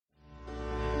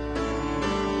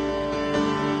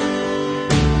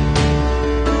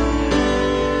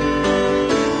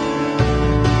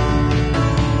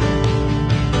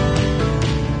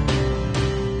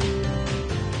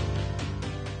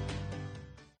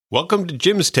Welcome to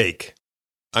Jim's Take.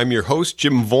 I'm your host,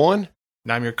 Jim Vaughn.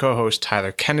 And I'm your co-host,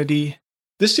 Tyler Kennedy.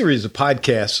 This series of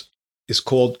podcasts is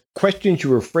called Questions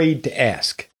You're Afraid to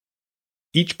Ask.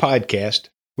 Each podcast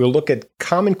will look at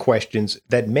common questions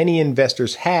that many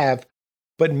investors have,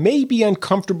 but may be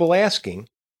uncomfortable asking,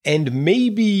 and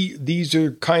maybe these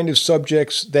are kind of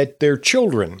subjects that their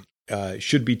children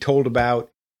should be told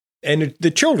about, and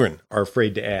the children are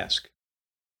afraid to ask.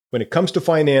 When it comes to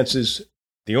finances,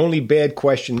 the only bad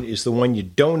question is the one you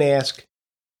don't ask.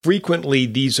 Frequently,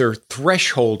 these are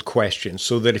threshold questions,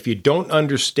 so that if you don't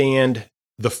understand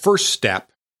the first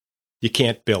step, you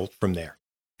can't build from there.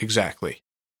 Exactly.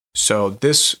 So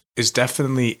this is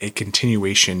definitely a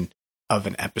continuation of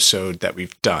an episode that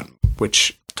we've done,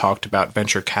 which talked about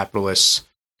venture capitalists,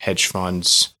 hedge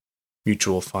funds,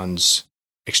 mutual funds,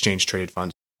 exchange-traded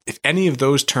funds. If any of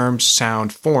those terms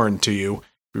sound foreign to you,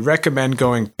 we recommend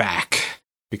going back,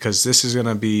 because this is going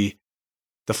to be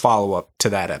the follow-up to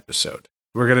that episode.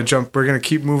 We're going to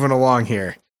keep moving along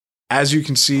here. As you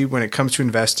can see, when it comes to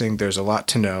investing, there's a lot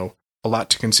to know, a lot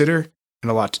to consider,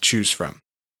 and a lot to choose from.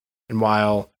 And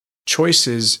while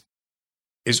choices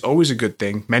is always a good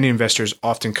thing, many investors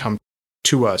often come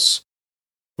to us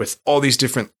with all these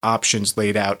different options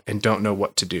laid out and don't know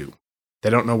what to do. They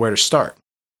don't know where to start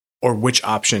or which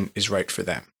option is right for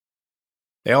them.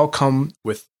 They all come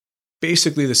with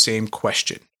basically the same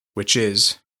question, which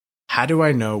is, how do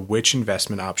I know which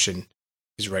investment option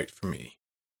is right for me?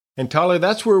 And Tyler,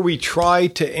 that's where we try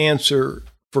to answer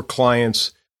for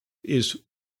clients is,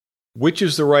 which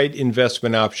is the right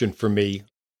investment option for me?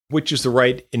 Which is the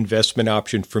right investment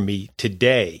option for me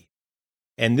today?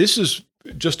 And this is,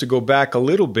 just to go back a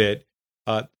little bit,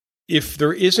 if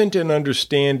there isn't an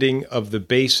understanding of the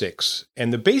basics,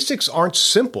 and the basics aren't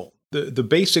simple, the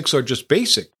basics are just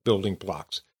basic building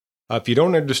blocks. If you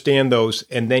don't understand those,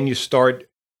 and then you start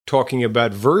talking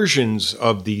about versions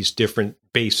of these different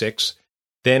basics,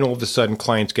 then all of a sudden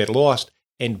clients get lost.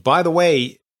 And by the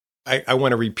way, I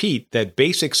want to repeat that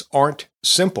basics aren't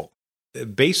simple.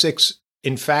 Basics,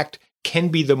 in fact, can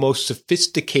be the most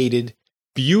sophisticated,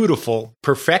 beautiful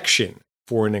perfection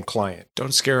for a client.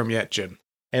 Don't scare them yet, Jim.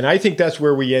 And I think that's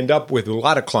where we end up with a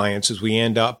lot of clients, is we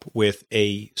end up with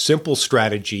a simple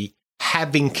strategy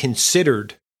having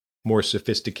considered more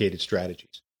sophisticated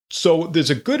strategies. So there's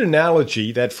a good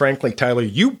analogy that, frankly, Tyler,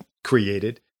 you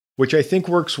created, which I think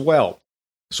works well.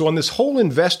 So on this whole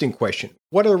investing question,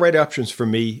 what are the right options for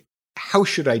me? How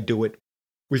should I do it?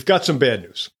 We've got some bad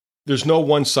news. There's no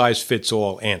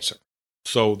one-size-fits-all answer.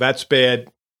 So that's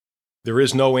bad. There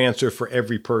is no answer for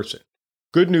every person.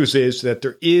 Good news is that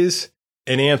there is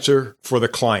an answer for the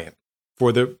client,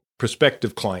 for the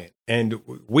prospective client. And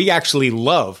we actually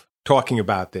love talking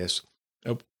about this.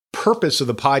 The purpose of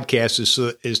the podcast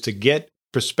is to get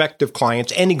prospective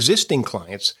clients and existing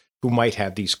clients who might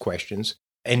have these questions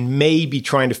and may be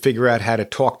trying to figure out how to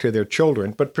talk to their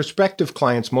children, but prospective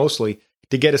clients mostly,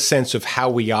 to get a sense of how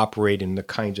we operate and the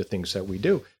kinds of things that we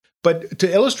do. But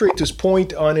to illustrate this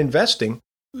point on investing,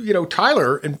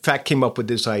 Tyler, in fact, came up with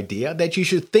this idea that you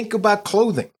should think about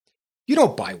clothing. You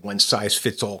don't buy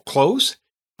one-size-fits-all clothes.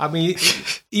 I mean,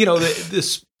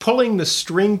 this pulling the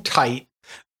string tight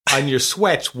on your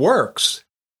sweats works.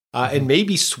 And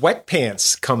maybe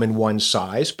sweatpants come in one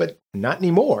size, but not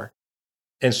anymore.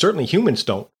 And certainly humans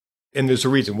don't. And there's a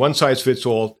reason. One size fits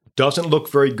all doesn't look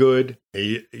very good.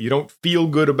 You don't feel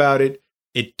good about it.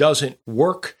 It doesn't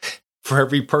work for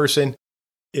every person.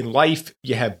 In life,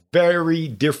 you have very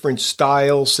different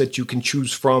styles that you can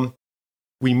choose from.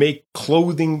 We make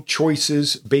clothing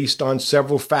choices based on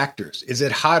several factors. Is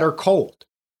it hot or cold?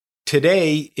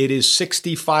 Today, it is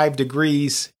 65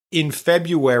 degrees in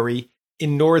February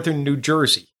in northern New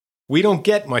Jersey. We don't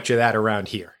get much of that around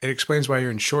here. It explains why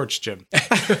you're in shorts, Jim.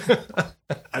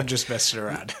 I'm just messing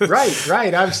around.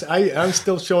 Right. I'm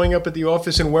still showing up at the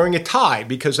office and wearing a tie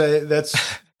because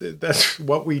that's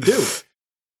what we do.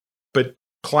 But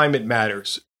climate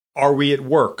matters. Are we at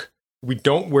work? We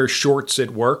don't wear shorts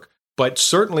at work, but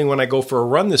certainly when I go for a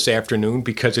run this afternoon,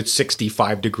 because it's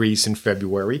 65 degrees in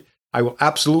February, I will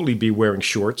absolutely be wearing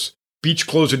shorts. Beach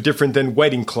clothes are different than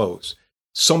wedding clothes.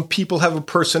 Some people have a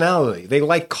personality. They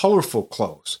like colorful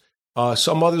clothes.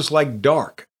 Some others like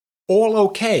dark. All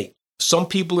okay. Some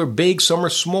people are big, some are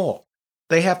small.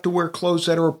 They have to wear clothes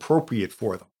that are appropriate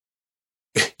for them.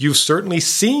 You've certainly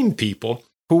seen people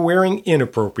who are wearing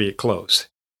inappropriate clothes.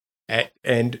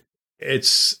 And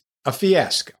it's a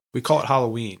fiasco. We call it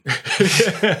Halloween.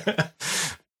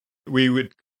 We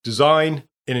would design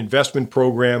an investment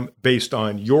program based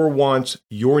on your wants,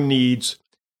 your needs,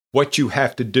 what you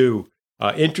have to do.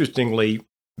 Interestingly,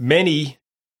 many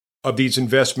of these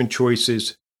investment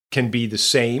choices can be the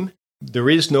same. There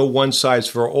is no one size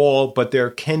for all, but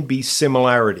there can be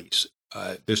similarities.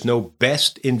 There's no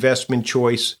best investment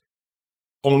choice,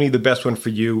 only the best one for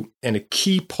you. And a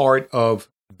key part of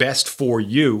best for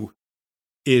you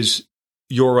is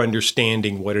your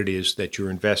understanding what it is that you're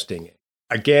investing in.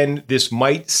 Again, this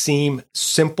might seem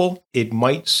simple, it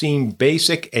might seem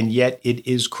basic, and yet it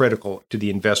is critical to the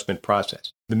investment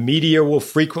process. The media will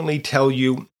frequently tell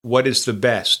you what is the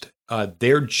best.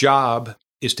 Their job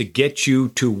is to get you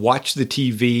to watch the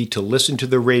TV, to listen to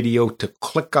the radio, to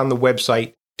click on the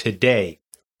website today,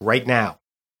 right now.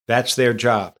 That's their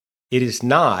job. It is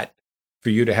not for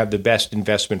you to have the best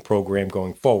investment program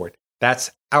going forward. That's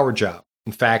our job.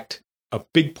 In fact, a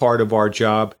big part of our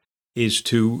job is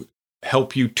to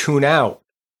help you tune out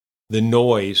the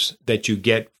noise that you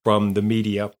get from the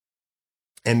media.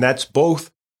 And that's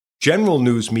both general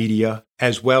news media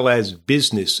as well as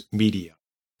business media.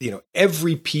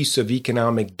 Every piece of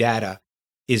economic data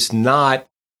is not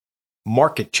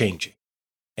market changing.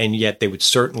 And yet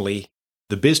the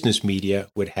business media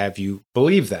would have you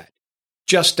believe that.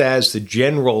 Just as the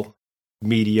general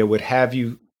media would have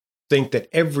you think that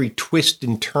every twist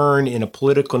and turn in a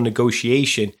political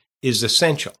negotiation is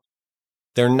essential.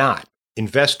 They're not.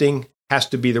 Investing has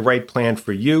to be the right plan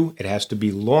for you. It has to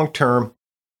be long-term.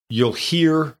 You'll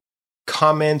hear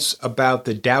comments about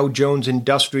the Dow Jones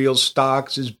Industrial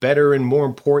Stocks is better and more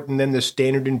important than the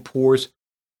Standard & Poor's,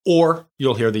 or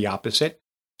you'll hear the opposite.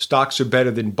 Stocks are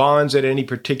better than bonds at any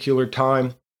particular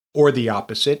time, or the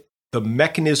opposite. The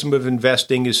mechanism of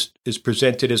investing is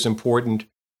presented as important.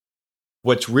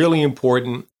 What's really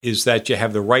important is that you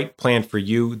have the right plan for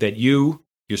you, that you,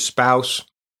 your spouse,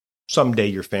 someday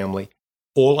your family,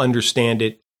 all understand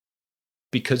it,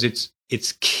 because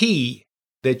it's key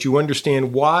that you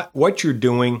understand what you're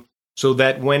doing so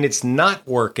that when it's not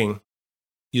working,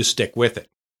 you stick with it.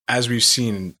 As we've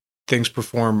seen, things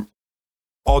perform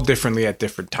all differently at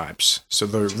different times. So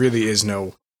there really is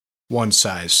no one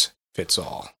size fits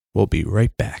all. We'll be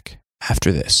right back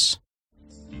after this.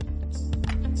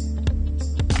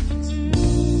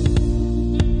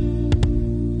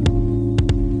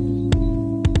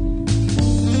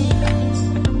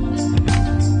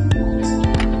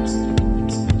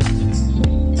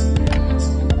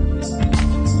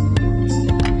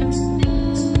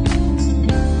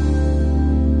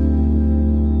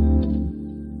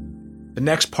 The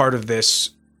next part of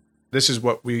this is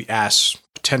what we ask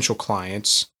potential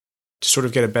clients to sort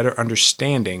of get a better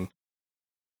understanding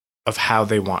of how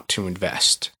they want to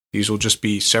invest. These will just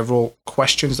be several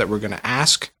questions that we're going to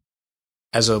ask.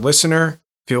 As a listener,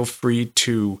 feel free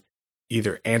to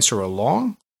either answer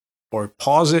along or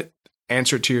pause it,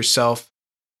 answer it to yourself.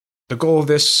 The goal of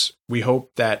this, we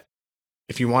hope that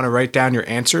if you want to write down your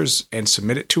answers and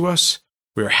submit it to us,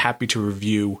 we are happy to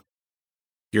review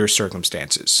your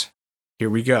circumstances. Here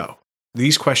we go.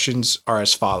 These questions are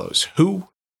as follows: who,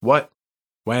 what,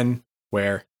 when,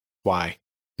 where, why,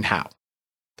 and how.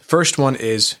 The first one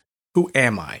is, who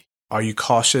am I? Are you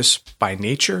cautious by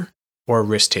nature or a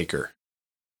risk taker?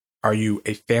 Are you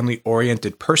a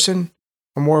family-oriented person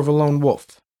or more of a lone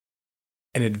wolf?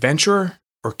 An adventurer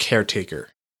or caretaker?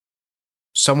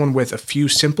 Someone with a few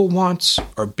simple wants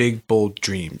or big, bold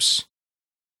dreams?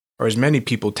 Or, as many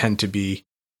people tend to be,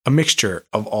 a mixture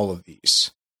of all of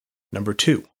these. Number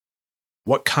 2,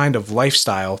 what kind of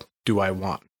lifestyle do I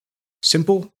want?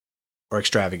 Simple or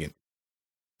extravagant?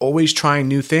 Always trying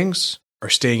new things or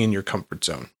staying in your comfort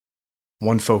zone?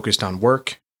 One focused on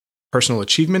work, personal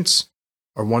achievements,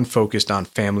 or one focused on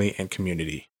family and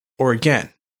community? Or again,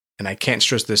 and I can't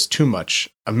stress this too much,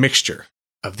 a mixture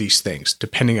of these things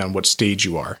depending on what stage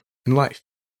you are in life.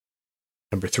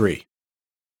 Number 3,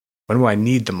 when will I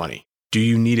need the money? Do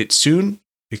you need it soon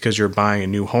because you're buying a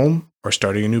new home or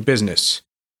starting a new business?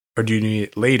 Or do you need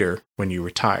it later when you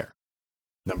retire?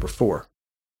 Number 4,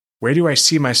 where do I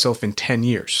see myself in 10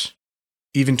 years?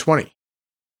 Even 20?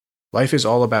 Life is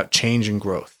all about change and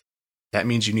growth. That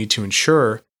means you need to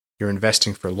ensure you're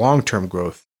investing for long-term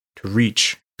growth to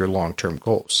reach your long-term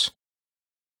goals.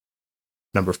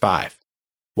 Number 5,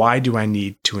 why do I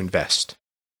need to invest?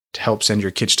 To help send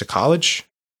your kids to college?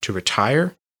 To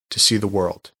retire? To see the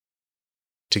world?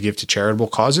 To give to charitable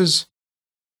causes?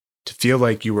 To feel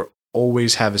like you will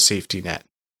always have a safety net?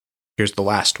 Here's the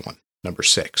last one, number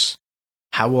 6.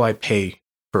 How will I pay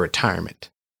for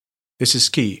retirement? This is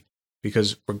key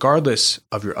because regardless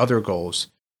of your other goals,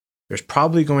 there's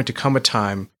probably going to come a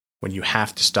time when you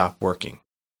have to stop working.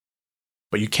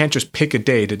 But you can't just pick a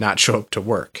day to not show up to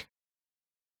work.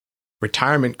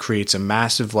 Retirement creates a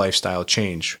massive lifestyle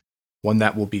change, one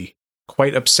that will be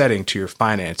quite upsetting to your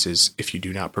finances if you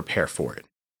do not prepare for it.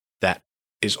 That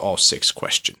is all 6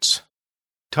 questions.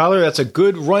 Tyler, that's a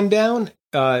good rundown.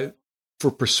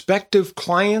 For prospective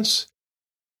clients,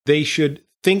 they should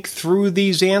think through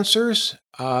these answers,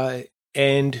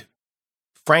 and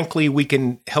frankly, we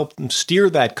can help them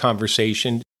steer that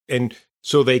conversation, and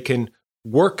so they can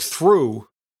work through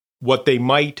what they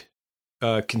might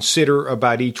consider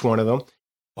about each one of them.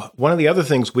 One of the other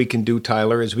things we can do,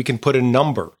 Tyler, is we can put a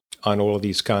number on all of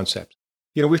these concepts.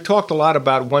 We've talked a lot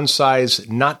about one size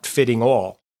not fitting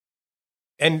all.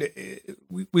 And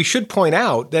we should point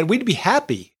out that we'd be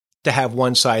happy to have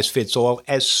one size fits all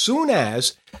as soon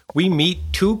as we meet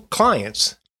 2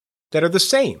 clients that are the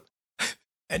same.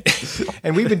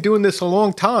 And we've been doing this a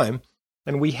long time,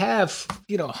 and we have,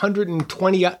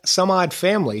 120 some odd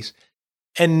families,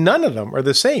 and none of them are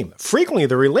the same. Frequently,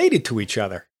 they're related to each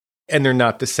other, and they're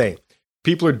not the same.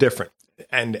 People are different.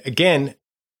 And again,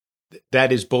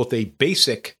 that is both a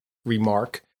basic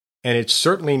remark, and it's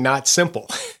certainly not simple.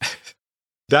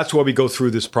 That's why we go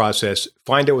through this process,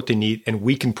 find out what they need, and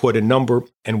we can put a number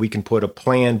and we can put a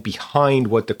plan behind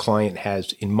what the client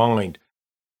has in mind.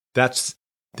 That's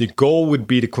the goal, would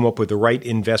be to come up with the right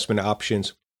investment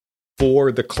options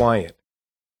for the client.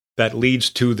 That leads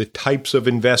to the types of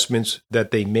investments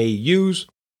that they may use.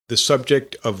 The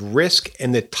subject of risk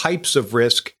and the types of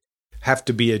risk have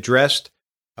to be addressed.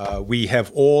 We have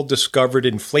all discovered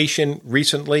inflation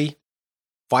recently.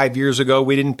 5 years ago,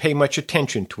 we didn't pay much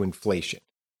attention to inflation.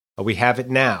 We have it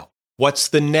now. What's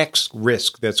the next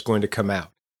risk that's going to come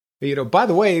out? By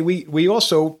the way, we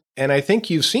also, and I think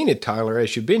you've seen it, Tyler,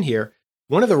 as you've been here,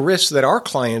 one of the risks that our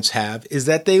clients have is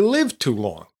that they live too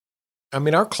long. I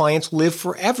mean, our clients live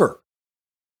forever.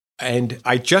 And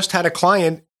I just had a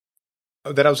client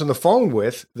that I was on the phone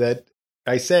with that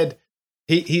I said,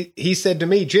 he said to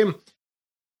me, Jim,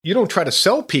 you don't try to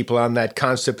sell people on that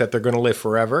concept that they're going to live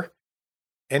forever.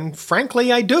 And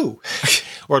frankly, I do.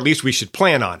 Or at least we should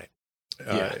plan on it.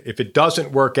 If it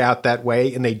doesn't work out that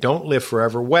way and they don't live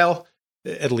forever, well,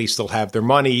 at least they'll have their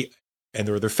money and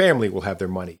their family will have their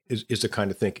money, is the kind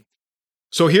of thinking.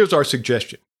 So here's our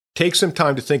suggestion. Take some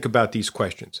time to think about these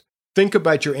questions. Think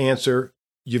about your answer.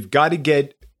 You've got to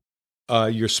get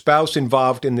your spouse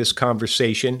involved in this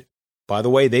conversation. By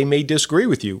the way, they may disagree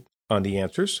with you on the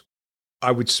answers.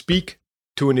 I would speak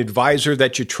to an advisor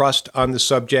that you trust on the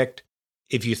subject.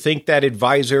 If you think that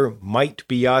advisor might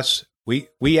be us,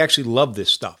 we actually love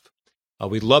this stuff.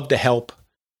 We'd love to help.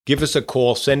 Give us a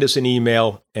call, send us an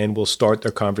email, and we'll start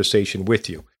the conversation with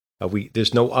you.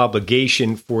 There's no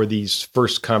obligation for these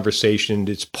first conversations.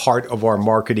 It's part of our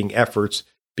marketing efforts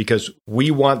because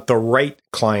we want the right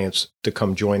clients to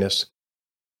come join us.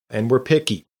 And we're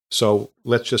picky. So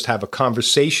let's just have a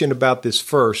conversation about this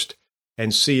first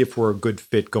and see if we're a good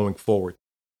fit going forward.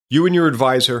 You and your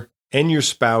advisor and your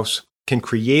spouse can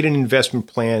create an investment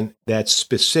plan that's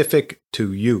specific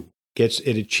to you.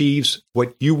 It achieves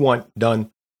what you want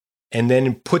done, and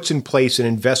then puts in place an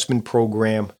investment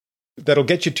program that'll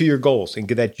get you to your goals and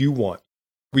that you want.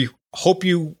 We hope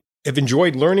you have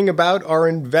enjoyed learning about our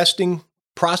investing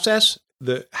process,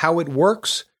 how it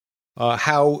works,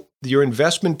 how your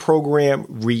investment program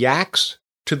reacts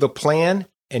to the plan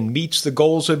and meets the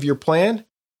goals of your plan.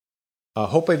 I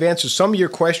hope I've answered some of your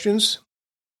questions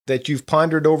that you've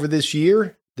pondered over this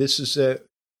year.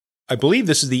 I believe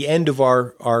this is the end of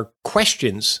our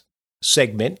questions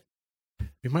segment.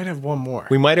 We might have one more.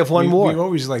 We We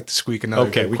always like to squeak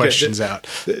another questions out.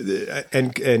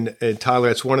 And Tyler,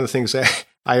 that's one of the things that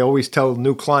I always tell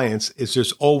new clients is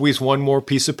there's always one more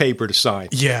piece of paper to sign.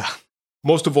 Yeah.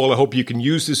 Most of all, I hope you can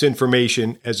use this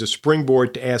information as a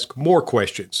springboard to ask more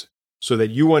questions so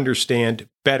that you understand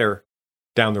better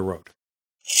down the road.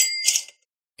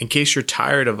 In case you're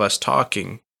tired of us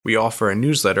talking, we offer a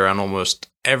newsletter on almost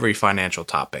every financial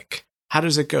topic. How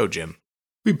does it go, Jim?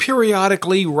 We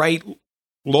periodically write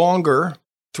longer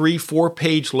 3-4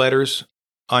 page letters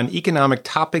on economic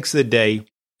topics of the day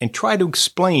and try to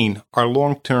explain our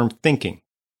long-term thinking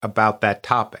about that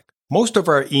topic. Most of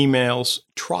our emails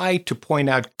try to point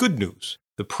out good news.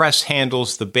 The press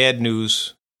handles the bad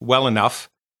news well enough.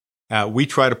 We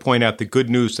try to point out the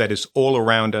good news that is all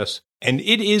around us. And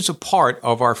it is a part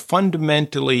of our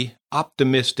fundamentally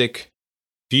optimistic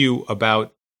view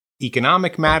about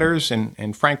economic matters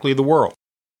and frankly, the world.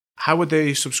 How would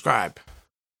they subscribe?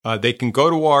 They can go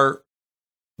to our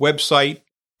website,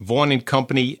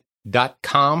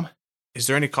 vaughanandcompany.com. Is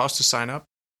there any cost to sign up?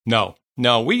 No.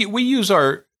 We use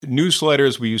our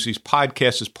newsletters. We use these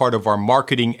podcasts as part of our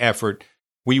marketing effort.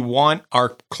 We want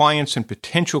our clients and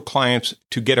potential clients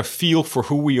to get a feel for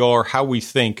who we are, how we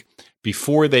think,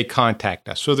 before they contact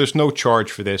us. So there's no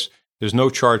charge for this. There's no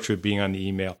charge for being on the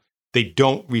email. They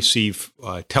don't receive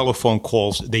telephone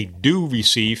calls. They do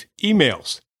receive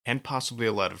emails. And possibly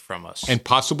a letter from us. And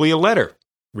possibly a letter.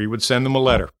 We would send them a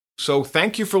letter. So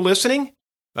thank you for listening.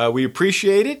 We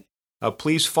appreciate it.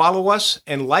 Please follow us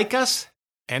and like us.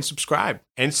 And subscribe.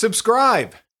 And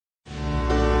subscribe.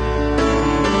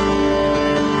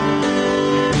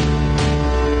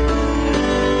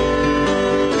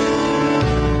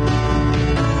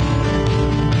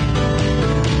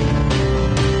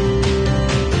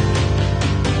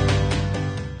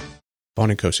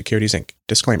 Vaughn & Co. Securities, Inc.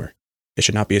 Disclaimer. It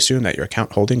should not be assumed that your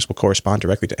account holdings will correspond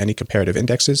directly to any comparative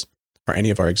indexes or any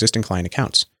of our existing client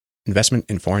accounts. Investment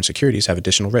in foreign securities have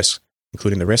additional risks,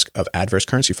 including the risk of adverse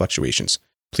currency fluctuations.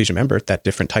 Please remember that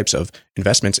different types of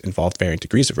investments involve varying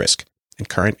degrees of risk, and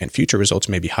current and future results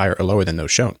may be higher or lower than those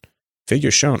shown.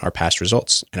 Figures shown are past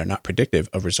results and are not predictive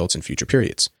of results in future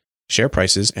periods. Share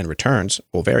prices and returns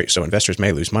will vary, so investors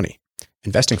may lose money.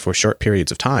 Investing for short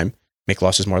periods of time make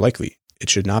losses more likely. It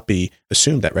should not be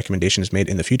assumed that recommendations made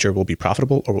in the future will be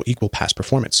profitable or will equal past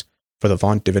performance. For the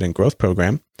Vaughn Dividend Growth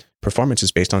Program, performance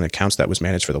is based on accounts that was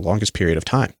managed for the longest period of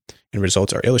time, and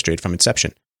results are illustrated from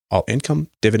inception. All income,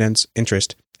 dividends,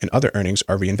 interest, and other earnings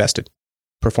are reinvested.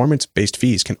 Performance-based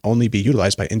fees can only be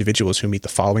utilized by individuals who meet the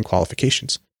following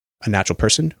qualifications: a natural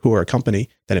person who or a company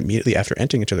that immediately after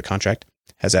entering into the contract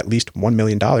has at least $1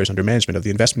 million under management of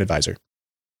the investment advisor,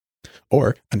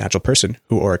 or a natural person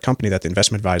who or a company that the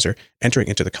investment advisor entering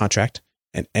into the contract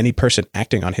and any person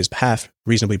acting on his behalf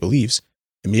reasonably believes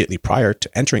immediately prior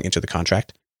to entering into the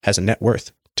contract has a net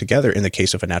worth, together in the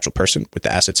case of a natural person with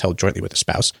the assets held jointly with a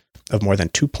spouse, of more than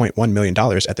 $2.1 million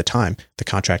at the time the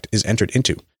contract is entered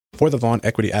into. For the Vaughn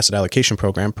Equity Asset Allocation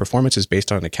Program, performance is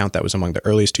based on an account that was among the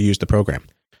earliest to use the program.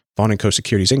 Vaughn & Co.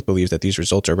 Securities, Inc. believes that these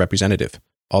results are representative.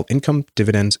 All income,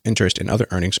 dividends, interest, and other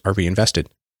earnings are reinvested.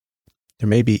 There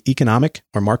may be economic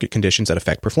or market conditions that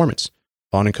affect performance.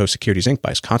 Vaughn & Co. Securities, Inc.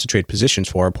 buys concentrated positions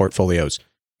for our portfolios,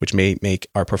 which may make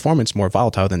our performance more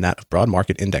volatile than that of broad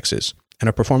market indexes, and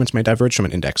our performance may diverge from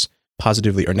an index,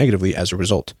 positively or negatively as a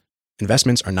result.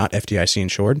 Investments are not FDIC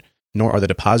insured, nor are the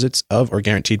deposits of or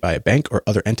guaranteed by a bank or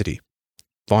other entity.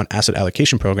 Vaughn Asset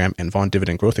Allocation Program and Vaughn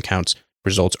Dividend Growth Accounts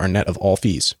results are net of all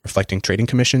fees, reflecting trading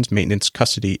commissions, maintenance,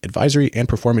 custody, advisory, and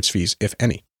performance fees, if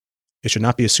any. It should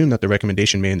not be assumed that the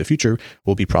recommendation made in the future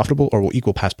will be profitable or will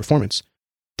equal past performance.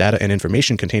 Data and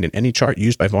information contained in any chart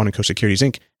used by Vaughn & Co. Securities,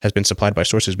 Inc. has been supplied by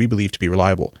sources we believe to be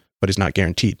reliable, but is not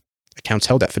guaranteed. Accounts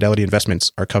held at Fidelity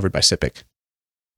Investments are covered by SIPC.